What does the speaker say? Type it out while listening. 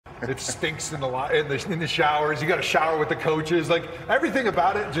It stinks in the showers. You got to shower with the coaches. Like, everything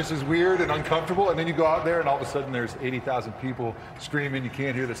about it just is weird and uncomfortable. And then you go out there, and all of a sudden there's 80,000 people screaming. You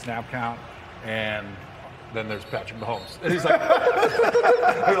can't hear the snap count, and then there's Patrick Mahomes. And he's like,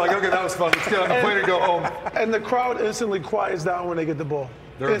 you're like, okay, that was fun. Let's get on the plane and go home. And the crowd instantly quiets down when they get the ball.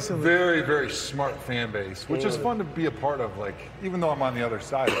 They're a very, very smart fan base, which is fun to be a part of. Like, even though I'm on the other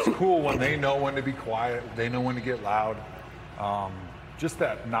side, it's cool when they know when to be quiet, they know when to get loud. Just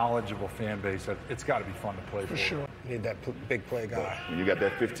that knowledgeable fan base, it's got to be fun to play for. Sure. You need that big play guy. You got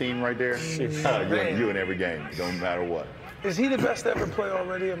that 15 right there? You in every game, don't matter what. Is he the best to ever play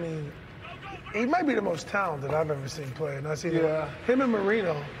already? I mean, he might be the most talented I've ever seen play. And I see him and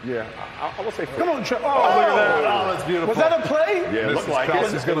Marino. Yeah, I would say. Come on, Trey. Oh, look at that. Oh, that's beautiful. Was that a play? Yeah, it looked like it.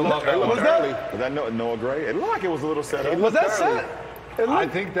 Kelsey's going to love that one. Was that Noah Gray? It looked like it was a little set up. Was that set? I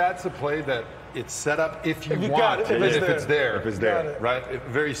think that's a play that it's set up if you want it, if it's there. If it's there. Right?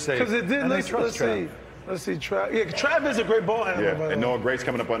 Very safe. Because it did. Let's see. Trav. Yeah, Trav is a great ball handler. Yeah, and Noah Gray's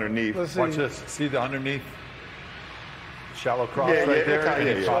coming up underneath. Watch this. See the underneath? Shallow cross right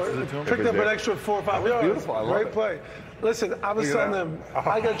there. Tosses it to him. Picked up an extra 4 or 5 yards. Beautiful. I love Great play. Listen, I was telling them,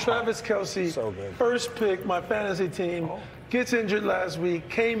 I got Travis Kelce, first pick, my fantasy team, gets injured last week,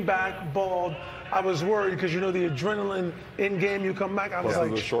 came back, balled. I was worried because, you know, the adrenaline in game, you come back. I was like,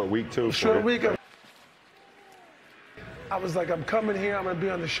 it was a short week, too. Short week. I was like, I'm coming here, I'm going to be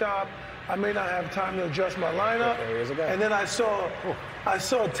on the shop. I may not have time to adjust my lineup. And then I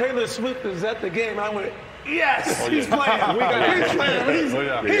saw Taylor Swift is at the game. I went, yes, he's playing.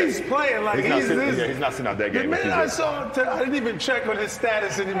 He's playing like he's not sitting out that game. The minute I saw him, I didn't even check on his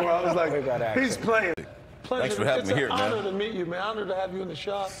status anymore. I was like, he's playing. Pleasure. Thanks for having me here, man. It's an honor to meet you, man. Honor to have you in the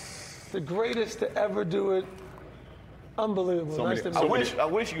shop. The greatest to ever do it. Unbelievable. Nice to meet you. I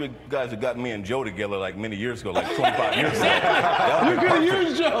wish you guys had gotten me and Joe together like many years ago, like 25 years ago. You could have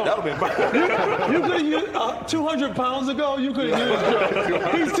used Joe. That would have been perfect. You could have used 200 pounds ago. You could have used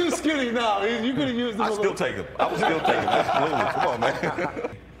Joe. He's too skinny now. You could have used him. I still take him. I would still take him. Absolutely. Come on,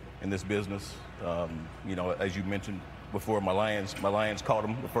 man. In this business, you know, as you mentioned before, my Lions caught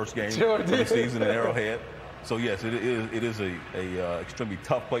him the first game of the season in Arrowhead. So yes, it is a extremely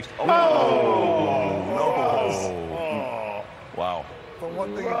tough place. Wow. The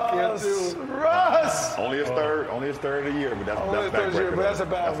one thing you can't do. Russ! Only his third of the year, but that's but that's a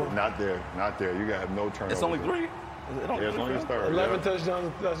bad one. Not there. You got no turnovers. It's only 3. It's only his third. 11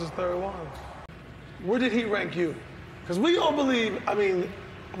 touchdowns. That's his third one. Where did he rank you? Because we all believe. I mean,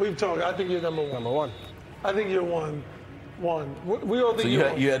 we've talked. I think you're number one. Number one. I think you're one. We all think so you're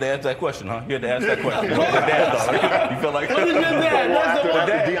one. You had to ask that question, huh? You had to ask that question. You felt like what did your dad?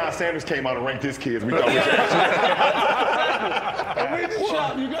 After Deion Sanders came out and ranked his kids, we thought we should.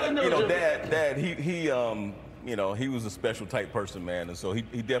 You gotta know. You know, Dad, he you know, he was a special type person, man, and so he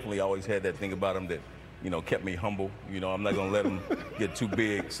definitely always had that thing about him that, you know, kept me humble. You know, I'm not gonna let him get too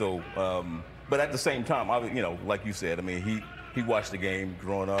big. So, but at the same time, you know, like you said, I mean, he watched the game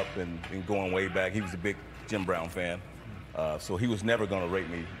growing up and going way back. He was a big Jim Brown fan. So he was never going to rate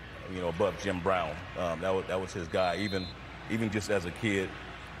me, you know, above Jim Brown. That was his guy. Even just as a kid,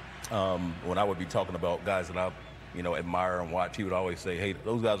 when I would be talking about guys that I, you know, admire and watch, he would always say, "Hey,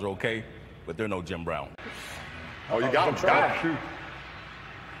 those guys are okay, but they're no Jim Brown." Oh, you got him. Shoot.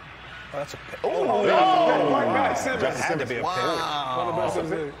 That's a pick. That had to be a pick. Wow. That's a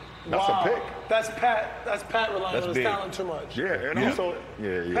pick. That's Pat relying on his talent too much. Yeah, and also,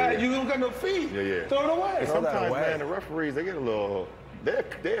 Pat, you don't got no feet. Yeah. Throw it away. And sometimes, man, the referees, they get a little, they're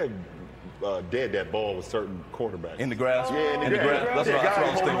dead that ball with certain quarterbacks. In the grass? Yeah, in the grass. That's what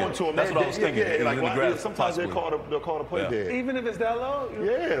I was thinking. That's what I was thinking. Yeah, like, in the grass, sometimes they'll call the play dead. Even if it's that low?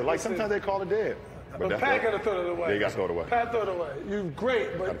 Yeah, like sometimes they call it dead. But Pat got to throw it away. Yeah, he got to throw it away. Pat throw it away. You're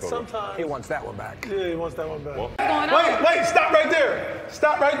great, but sometimes... He wants that one back. Yeah, he wants that one back. Well, wait, stop right there.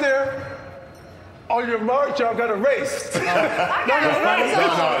 Stop right there. On your march, y'all got to race. No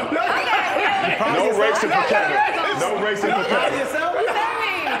racing for Kevin. No racing for Kevin.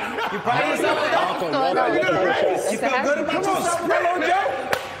 You proud of yourself? You feel good about yourself, Joe?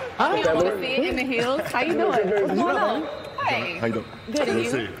 I don't want to see it in the heels. How you doing? What's going on? Hey. How you doing? Good, and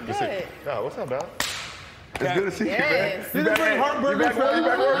you? Good. Yeah, what's up, Val? It's good to see you, man. You back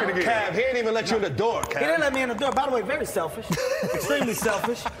working again. Cav, he didn't even let you in the door, Cav. He didn't let me in the door. By the way, very selfish. Extremely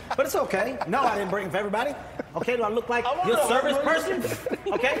selfish. But it's okay. No, I didn't bring it for everybody. Okay, do I look like your service person?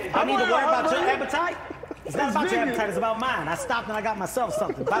 Okay, I need to worry about your appetite. It's not about your appetite, it's about mine. I stopped and I got myself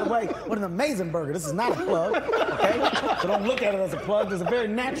something. By the way, what an amazing burger. This is not a plug, okay? So don't look at it as a plug. There's a very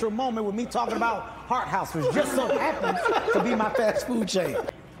natural moment with me talking about Hart House, which just so happens to be my fast food chain.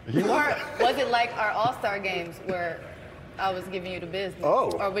 Was it like our All-Star games where I was giving you the business.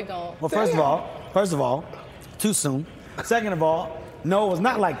 Oh. Are we going? Well, first of all, too soon. Second of all, no, it was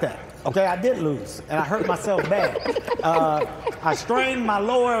not like that. Okay, I did lose, and I hurt myself bad. I strained my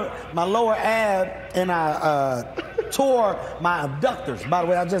lower ab, and I tore my abductors. By the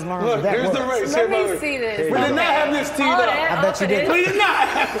way, I just learned Look, that here's works. the race. Let me see this. We did not have this teed up. I bet you did. We did not.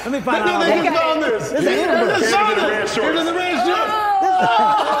 Let me find out. They just on this. This is an ambush. This is the red shirt.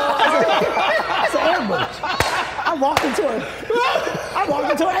 It's an ambush. I walked into an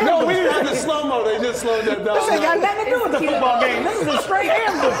ambush. No, we didn't have the slow-mo. They just slowed that down. This ain't got nothing to do with the football game. This is a straight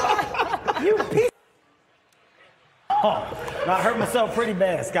ambush. You piece. Oh, no, I hurt myself pretty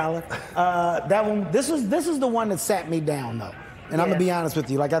bad, Scholar. That one. This is the one that sat me down, though. And I'm gonna be honest with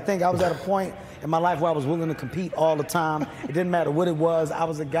you. Like, I think I was at a point in my life where I was willing to compete all the time. It didn't matter what it was. I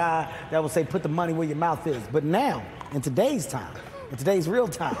was a guy that would say, "Put the money where your mouth is." But now, in today's time, in today's real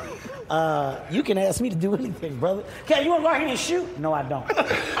time, you can ask me to do anything, brother. Kev, you want to go out here and shoot? No, I don't.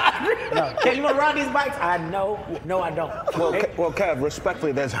 No. Kev, you want to ride these bikes? No, I don't. Well, Kev,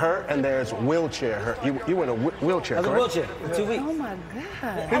 respectfully, there's hurt and there's wheelchair hurt. You in a wheelchair, I was in a correct? wheelchair for 2 weeks. Oh my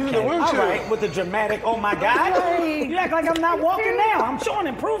God. He was in the wheelchair. All right, with the dramatic, oh my God. You act like I'm not walking now. I'm showing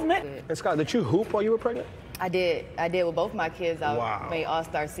improvement. And Scott, did you hoop while you were pregnant? I did with both my kids. I Wow. made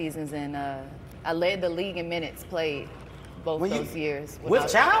all-star seasons, and I led the league in minutes played both those years. With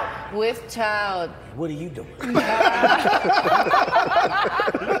child? With child. What are you doing?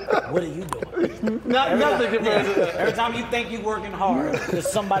 What are you doing? Nothing compared to that. Every time you think you're working hard, there's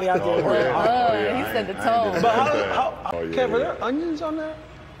somebody out there working hard. He said the tone. But Kev, are there onions on that?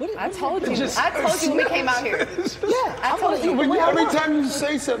 I told you. I told you when we came out here. Yeah, I told you. Every time you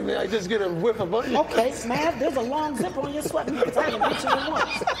say something, I just get a whiff of onions. Okay, man, there's a long zipper on your sweatpants. I haven't mentioned it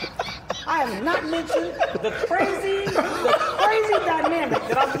once. I have not mentioned the crazy dynamic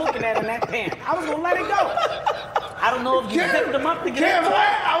that I'm looking at in that pant. I was gonna let it go. I don't know if you zipped them up to get it.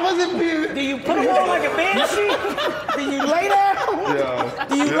 I wasn't being. Do you put them on like a banshee? Do you lay down? Yeah.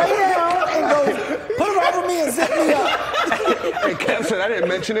 Do you lay down and go, put them over me and zip me up? Hey, Kev said I didn't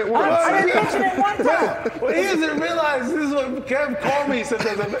mention it once. I didn't mention it one time. Well, he doesn't realize this is what Kev called me. He said,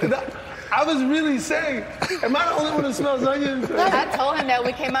 I was really saying, am I the only one that smells onions? I told him that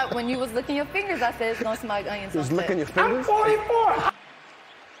we came out when you was licking your fingers. I said it's gonna smell like onions. He was on licking your set. I'm fingers? 44.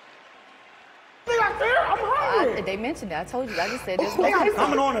 I'm hungry. They mentioned it. I told you. I just said this. I'm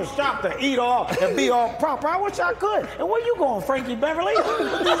coming on the shop to eat all and be all proper. I wish I could. And where you going, Frankie Beverly?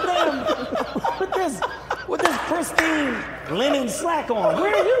 With this pristine linen slack on.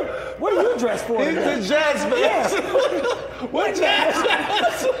 What are you dressed for? He's the jazz man. Yeah. What jazz?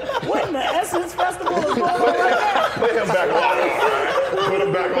 What in the Essence Festival is going on right now? Put him back on. Put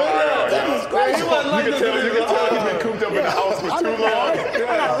him back on. Goodness gracious. You can tell he's been cooped up in the house for too long.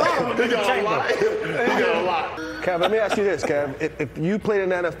 He got a lot. He got a lot. Kev, let me ask you this, Kev. If you played in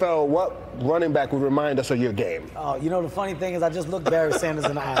the NFL, what running back would remind us of your game? Oh, you know, the funny thing is I just looked Barry Sanders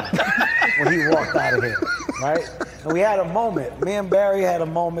in the eye when he walked out of here, right? And we had a moment. Me and Barry had a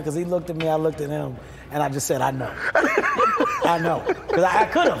moment because he looked at me, I looked at him, and I just said, I know. I know. Because I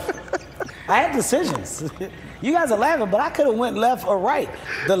could have. I had decisions. You guys are laughing, but I could have went left or right.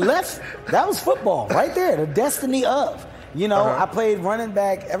 The left, that was football right there, the destiny of. You know, I played running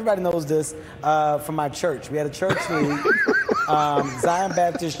back, everybody knows this, from my church. We had a church league, Zion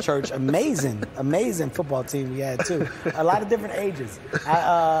Baptist Church, amazing football team we had too. A lot of different ages.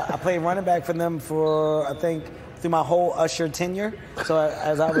 I played running back for them for, I think, through my whole usher tenure. So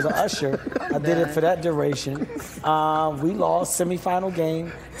as I was an usher, I did it for that duration. We lost semifinal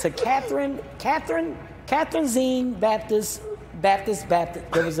game to Catherine Zine Baptist.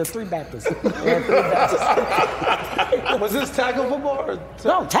 There was a 3 Baptists. Was this tackle football? Or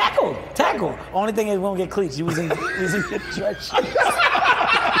No, tackle. Only thing is we don't get cleats. He was in dress shoes.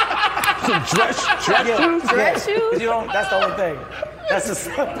 Dress shoes? You don't, that's the whole thing. That's the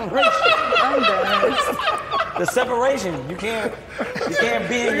separation. I'm done. The separation. You can't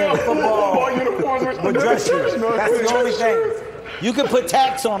be in your football with dress shoes. That's the only thing. You can put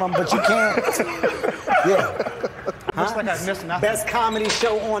tax on them, but you can't. Yeah. Looks like I missed nothing. Best comedy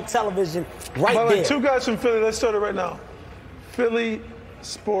show on television, right By the way, there. 2 guys from Philly. Let's start it right now. Philly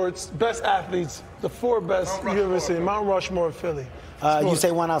sports, best athletes, the 4 best you ever seen. Mount Rushmore of Philly. You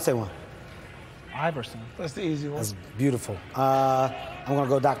say one, I'll say one. Iverson. That's the easy one. That's beautiful. I'm going to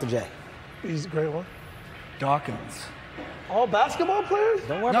go Dr. J. He's a great one. Dawkins. All basketball players?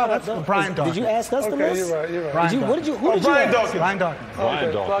 Don't worry No, about that's it. Brian Dawkins. Did you ask us the Okay, list? you're right. You're right. Brian Who did you Brian ask? Dawkins. Brian Dawkins.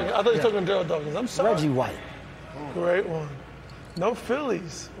 Brian Dawkins. I thought you were talking Daryl Dawkins. I'm sorry. Reggie White. Great one. No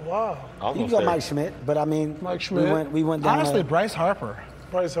Phillies. Wow. You can go Mike Schmidt, but I mean, Mike Schmidt. we went down Honestly, there Bryce Harper.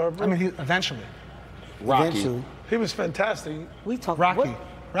 Bryce Harper. I mean, eventually. Rocky. eventually. He was fantastic. We talk Rocky.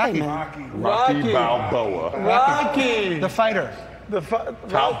 Rocky. Hey, Rocky Balboa. Rocky. The fighter.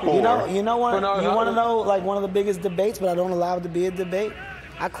 Top four. You know what? Bernard You want to Hopkins. know like one of the biggest debates, but I don't allow it to be a debate?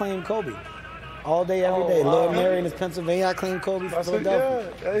 I claim Kobe. All day, every day. wow. Lord Marion is Pennsylvania. I claim Kobe for That's it,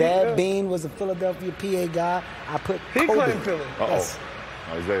 Philadelphia. yeah. Dad Bean was a Philadelphia PA guy. I put He Kobe. claimed Philly. Yes.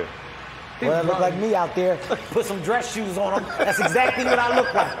 Isaiah. Well, it look like me out there. Put some dress shoes on them. That's exactly what I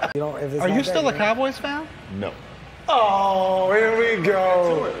look like. You know, if it's Are not you that, still a Cowboys fan? No. Oh, here we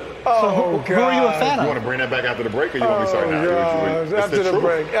go. Oh, Who are you a fan You of? want to bring that back after the break, or you want me to start now? God. After the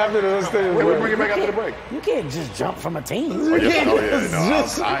break. After the Let's bring it back after the break. You can't just jump from a team. Oh, yeah.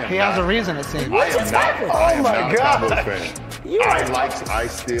 No, I am He has a not. reason, it seems. I am not. I am my not a God. Cowboys fan. I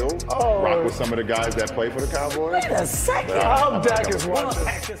still rock with some of the guys that play for the Cowboys. Wait a second. I hope Dak is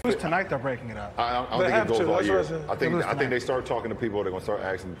watching. Who's tonight they're breaking it up? I don't They think have it goes to. all That's year. what I said. I think tonight. they start talking to people. They're gonna start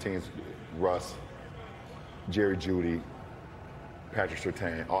asking teams, Russ, Jerry Jeudy, Patrick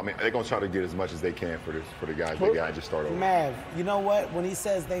Surtain. I mean, they're gonna try to get as much as they can for the guys they got and just start over. Mav, you know what? When he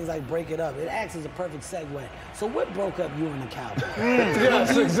says things like break it up, it acts as a perfect segue. So what broke up you and the Cowboys?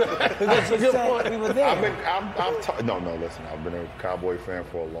 Yes, exactly. That's a good point. We were there. No, listen. I've been a Cowboy fan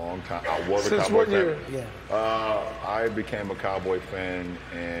for a long time. I was a Since Cowboy what fan. year? Yeah. I became a Cowboy fan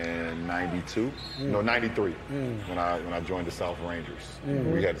in '92. No, '93 when I joined the South Rangers.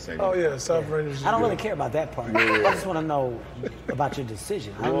 We had the same. Oh, yeah, South Rangers. I don't really care about that part. I just want to know about your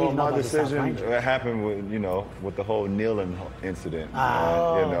decision. I don't Well, need to know my about the South decision Rangers. happened with the whole kneeling incident.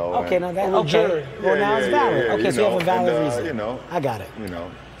 Okay, now that Oh, Jerry. Well, now it's valid. Yeah, okay, so you have a valid reason. You know, I got it. You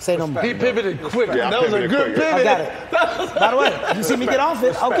know. Say no more. He pivoted quick. Yeah, I That was a pivoted good quick. pivot. I got it. By the way, you see me get off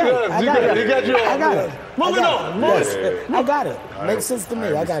it? Okay, I got it. He got you I on. got it. Moving on. Yes, I got it. Makes sense to me.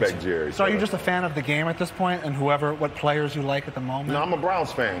 I got respect you. Jerry. So are you just a fan of the game at this point and what players you like at the moment? No, I'm a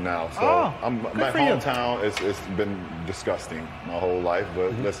Browns fan now. So Oh, my good for you. hometown, it's been disgusting my whole life.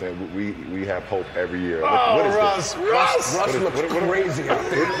 But listen, we have hope every year. Oh, What is Russ. this? Russ looks crazy out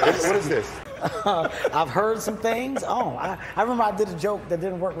there. What is this? I've heard some things. I remember I did a joke that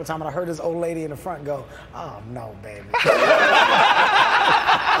didn't work one time, and I heard this old lady in the front go, "Oh no, baby."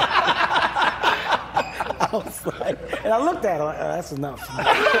 I was like, and I looked at her like, "That's enough."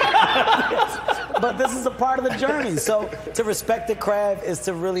 But this is a part of the journey. So to respect the craft is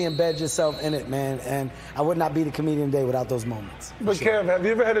to really embed yourself in it, man. And I would not be the comedian today without those moments. But Kev, have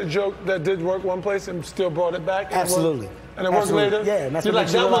you ever had a joke that did work one place and still brought it back? Absolutely. And it worked later? Yeah, and that's You're what like,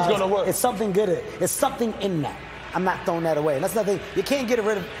 makes you that one's realize going to work. It's something good. It's something in that. I'm not throwing that away. And that's nothing. You can't get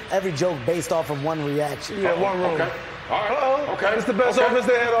rid of every joke based off of one reaction. Yeah, one room. Okay. All right. Okay. It's the best offense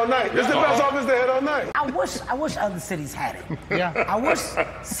they had all night. It's the best offense they had all night. I wish other cities had it. Yeah. I wish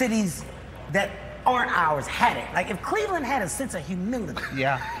cities that aren't ours had it. Like if Cleveland had a sense of humility.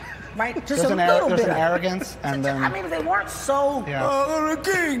 Yeah. Right? Just There's a an little there's bit an of it. arrogance and then I mean, if they weren't so, Yeah.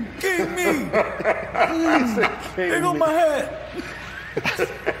 king me. There go my hat.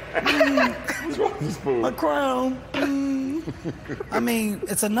 What's wrong with this food? My crown. I mean,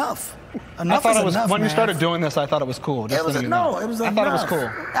 it's enough. I Enough thought is it was enough, when you man. started doing this. I thought it was cool. Just It was so you know. it was I enough. thought it was cool.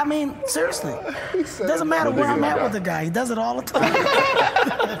 I mean, seriously. It doesn't matter where I'm at with the guy. He does it all the time.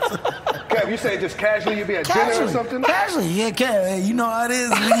 Kev, you say just casually you be at dinner or something? Casually, yeah, Kev. You know how it is.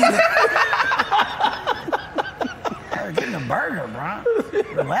 You're getting a burger, bro.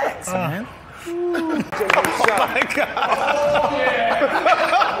 Relax, man. Oh, my God.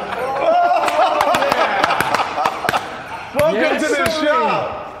 Welcome to the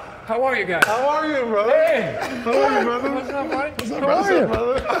show. How are you guys? How are you, brother? Hey! How are you, brother? What's up, buddy? How are you,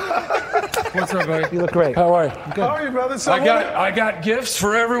 brother? What's up, buddy? You look great. How are you? How are you, brother? So I got gifts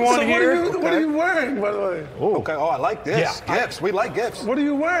for everyone here. What are you wearing, by the way? Okay. Oh, I like this. Yeah. Gifts. We like gifts. What are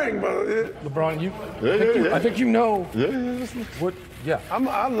you wearing, brother? LeBron, Yeah. I think you know Yeah. what. Yeah.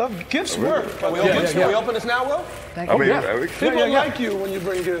 I love gifts work. Can we open this now, Will? I mean, yeah. People like you when you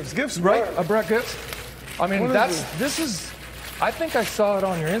bring gifts. Gifts Right? work. I brought gifts. I mean, What is this is. I think I saw it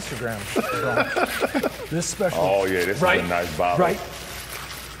on your Instagram. LeBron. This special. Oh yeah, this is a nice bottle. Right.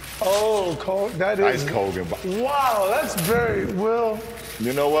 Oh, Cole, that is. Ice Kogan bottle. Wow, that's very Will.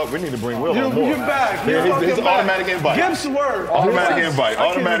 You know what? We need to bring Will on more. You're back. Yeah, You're he's fucking back. automatic invite. Gifts work. Automatic invite.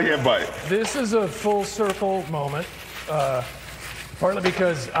 Automatic invite. This is a full circle moment. Partly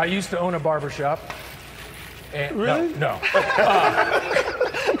because I used to own a barbershop. And Really? No.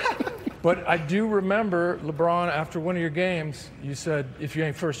 But I do remember, LeBron, after one of your games, you said, if you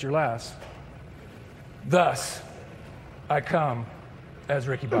ain't first, you're last. Thus, I come as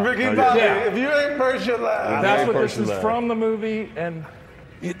Ricky Bobby. Ricky Bobby, Yeah. if you ain't first, you're last. That's ain't what first, this is you're last. from the movie, and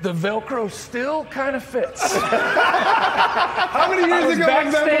the Velcro still kind of fits. How many years ago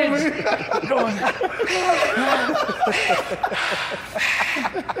was that movie? Going,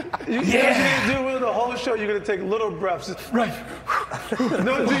 You can't do the whole show. You're gonna take little breaths. right.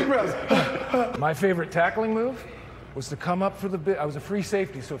 No deep breaths. My favorite tackling move was to come up for the bit. I was a free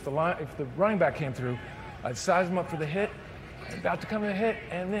safety, so if the running back came through, I'd size him up for the hit. About to come to the hit,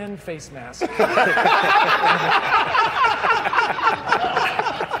 and then face mask.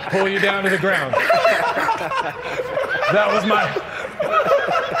 Pull you down to the ground. That was my.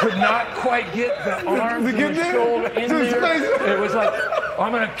 Could not quite get the arm to the shoulder in there. It was like,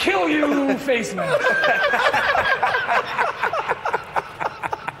 I'm gonna kill you, face mask.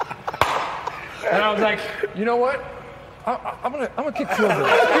 And I was like, you know what? I'm gonna kick field goals.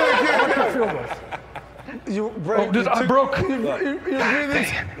 I'm gonna kick field goals. I broke. You're breathing.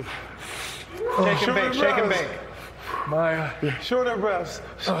 Shake and bake. My shorter breaths,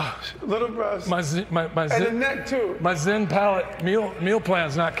 little breaths. My and the neck too. My Zen palate meal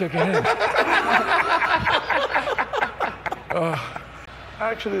plan's not kicking in.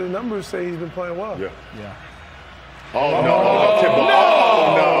 Actually, the numbers say he's been playing well. Yeah. Yeah. Oh no!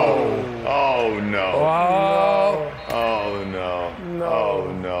 Oh no! Oh no!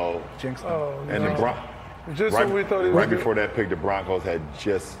 Oh no! Jinx. And the Broncos. Just what we thought he was. Right before that pick, the Broncos had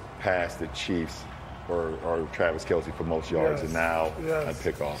just passed the Chiefs or Travis Kelce for most yards, and now a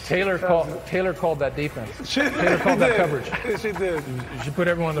pick off. Taylor called that defense. Taylor called that coverage. She did. She put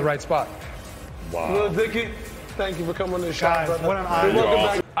everyone in the right spot. Wow. Little Dickie, thank you for coming on the show. Guys, what an honor.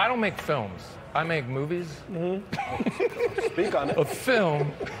 Welcome back. I don't make films. I make movies. Speak on it. A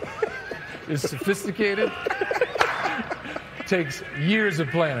film is sophisticated, takes years of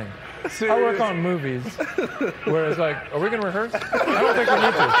planning. I work on movies where it's like, are we going to rehearse? I don't think we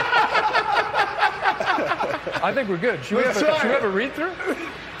need to. I think we're good. Should we have a read-through?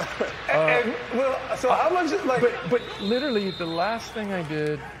 So how much, like... But literally, the last thing I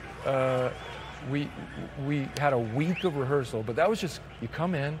did, we had a week of rehearsal, but that was just, you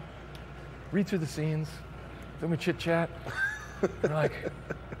come in, read through the scenes, then we chit-chat, and like,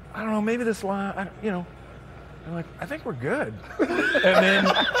 I don't know, maybe this line, I'm like, I think we're good.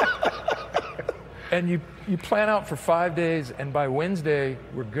 And you plan out for 5 days, and by Wednesday,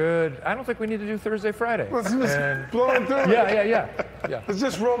 we're good. I don't think we need to do Thursday, Friday. Let's just blow it through. Yeah. Let's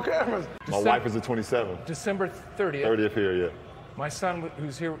just roll cameras. My wife is the 27th. December 30th. 30th here, yeah. My son,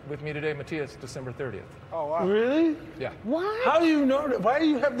 who's here with me today, Matthias, December 30th. Oh, wow. Really? Yeah. What? How do you know that? Why do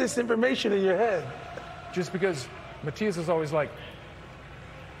you have this information in your head? Just because Matthias is always like,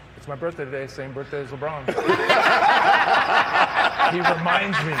 it's my birthday today, same birthday as LeBron. He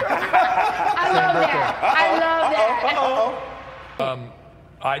reminds me. I love that.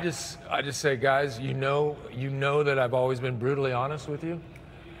 I just say, guys, you know that I've always been brutally honest with you,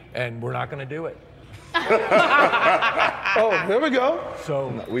 and we're not going to do it. Oh, there we go.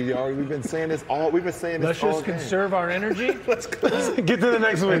 So we've been saying this all. We've been saying this. Let's just conserve our energy. Let's get to the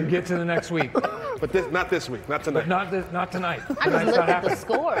next week. Get to the next week. But not this week, not tonight. But not tonight. I just looked at the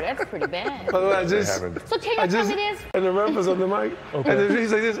score. That's pretty bad. By the way, So tell me what it is. And the ref was on the mic, and then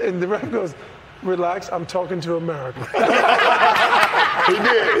he's like this, and the ref goes, "Relax, I'm talking to America." He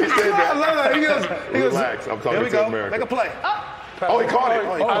did. He said that. I love that. He goes, Relax, I'm talking to America. Make a play. Oh, he caught it.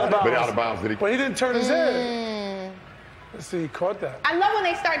 Out But out of bounds, did he? But he didn't turn his head. Let's see, he caught that. I love when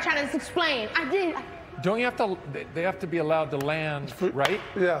they start trying to explain. I did. Don't you have to? They have to be allowed to land, right?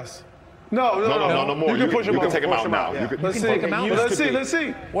 Yes. No more. You can push him You can out. take him out now. Yeah. You can Let's see. take him out? Let's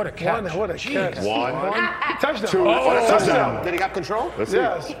see. What a catch! What a catch! One. Touchdown. Two. Oh, that's touchdown. Did he got control? Let's see.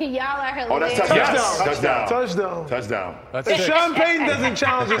 Yes. Y'all are hilarious. Oh, that's touchdown. Touchdown. That's If it. Sean Payton doesn't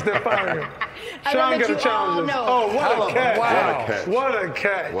challenge us, they're firing him. Sean got to challenge us. Oh, what a catch. What a catch. What a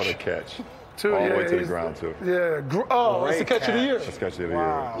catch. What a catch. Two, All the way to the ground, too. Yeah. It's the catch of the year. That's catch of the year.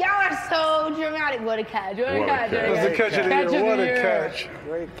 Y'all are so dramatic. What a catch. What a catch. That's the catch of the year. What a catch.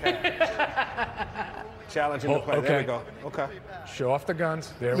 Great catch. Challenging the play. Okay. There we go. Okay. Show off the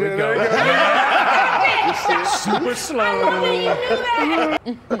guns. There we There go. we Super slow. You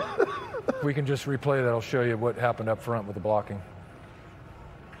knew that. We can just replay that. I'll show you what happened up front with the blocking.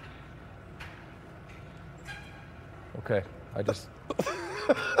 Okay,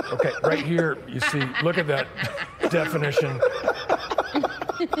 okay, right here, you see, look at that definition.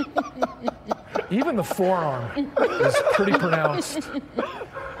 Even the forearm is pretty pronounced.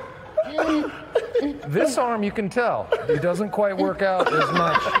 This arm, you can tell, it doesn't quite work out as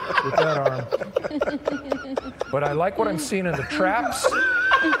much with that arm. But I like what I'm seeing in the traps.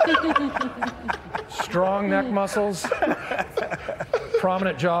 Strong neck muscles,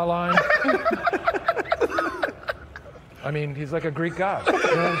 prominent jawline. I mean, he's like a Greek god. You know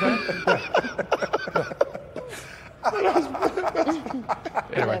what I'm saying?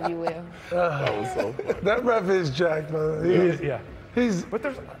 I love you, Will. That was so funny. That ref is jacked, man. He's. But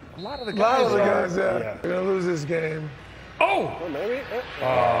there's a lot of the A lot of the guys. guys, yeah. We're gonna lose this game. Oh! Well, maybe.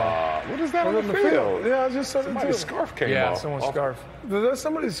 What is that on the field? Yeah, I just saw it Somebody's too. scarf came Yeah, off. someone's scarf. Was that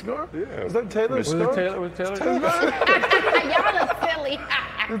somebody's scarf? Yeah. Was that Taylor's Was scarf? it Taylor? Y'all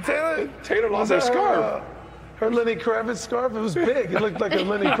are silly. Taylor lost was her that scarf. Her Lenny Kravitz scarf? It was big. It looked like a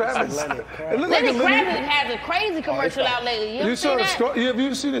Lenny Kravitz. It looked Lenny like a Kravitz has a crazy commercial out lately. You saw seen the that? scarf? Have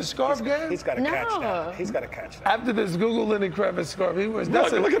you seen his scarf game? He's got to catch No. that. He's got to catch that. After this, Google Lenny Kravitz scarf. He wears.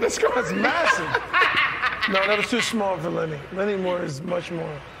 Look at the scarf. That's massive. No, that was too small for Lenny. Lenny wears much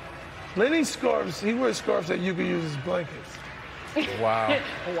more. Lenny's scarves, he wears scarves that you could use as blankets. Wow.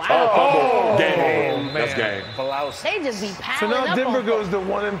 Wow. Game. That's game. They just be So piling now up Denver on goes to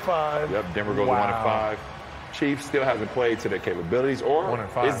 1-5. Yep, Denver goes to 1-5. Chiefs still hasn't played to their capabilities, or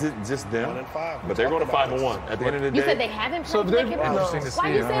 1-5. is it just them? 1-5. But they're going to 5-1. At the end of the You day, said they haven't So played. they- Why no. you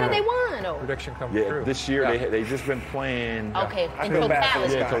say that they won, though? Prediction comes yeah, true. this year they just been playing. Okay, in feel bad for totality.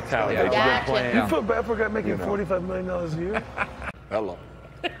 this Yeah, totality. Yeah. They've just Gotcha. been playing. You feel bad for a guy making $45 million a year? Hello.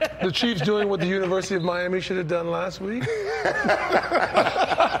 The Chiefs doing what the University of Miami should have done last week.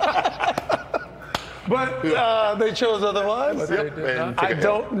 But they chose otherwise. Yep. And I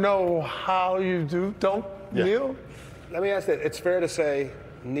don't know how you do. Don't kneel. Let me ask that. It's fair to say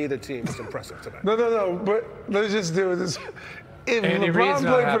neither team is impressive tonight. No. But let's just do this. If Andy LeBron Reid's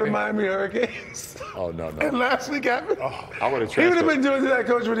not played for happy. the Miami Hurricanes, Oh, no. and last week happened, I would have he would have transferred. been doing to that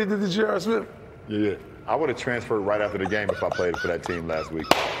coach what he did to J.R. Smith. Yeah. I would have transferred right after the game if I played for that team last week.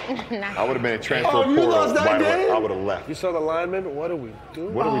 I would have been in transfer Oh, you portal lost that right away. game? I would have left. You saw the lineman? What are we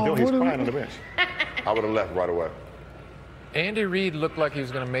doing? What are we doing? He's what are we- crying on the bench. I would have left right away. Andy Reid looked like he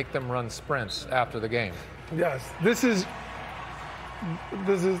was going to make them run sprints after the game. Yes, this is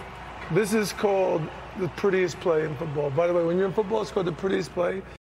called the prettiest play in football. By the way, when you're in football, it's called the prettiest play.